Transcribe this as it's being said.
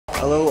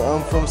Hello,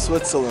 I'm from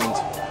Switzerland.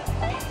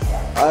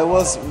 I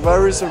was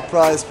very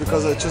surprised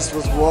because I just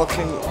was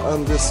walking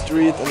on the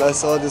street and I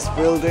saw this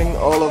building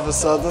all of a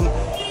sudden,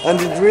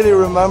 and it really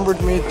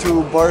remembered me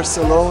to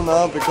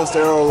Barcelona because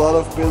there are a lot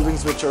of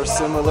buildings which are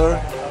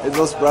similar. It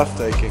was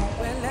breathtaking.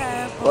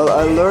 Well,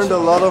 I learned a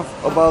lot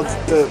about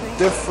the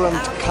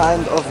different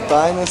kind of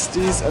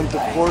dynasties and the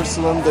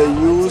porcelain they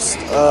used.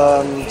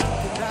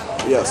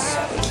 Yes.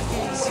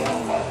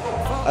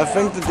 I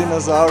think the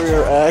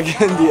dinosaur egg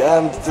in the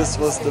end, this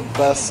was the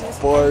best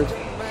part.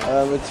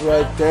 It's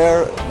right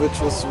there, which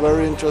was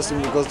very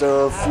interesting because there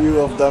are a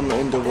few of them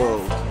in the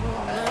world.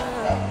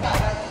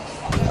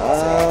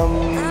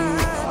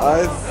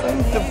 I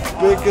think the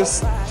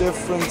biggest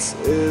difference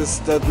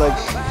is that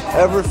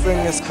everything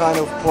is kind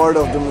of part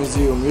of the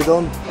museum. You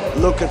don't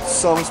look at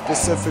some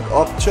specific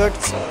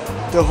objects.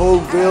 The whole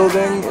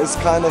building is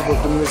kind of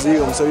the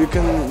museum, so you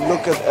can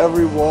look at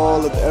every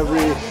wall, at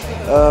every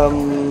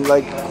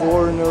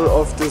corner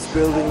of this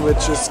building,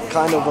 which is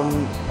kind of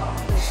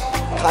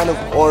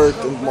art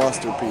and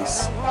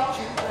masterpiece.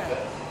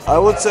 I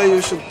would say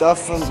you should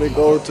definitely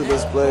go to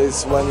this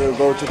place when you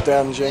go to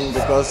Tianjin,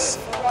 because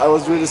I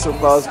was really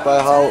surprised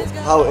by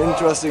how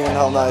interesting and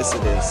how nice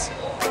it is.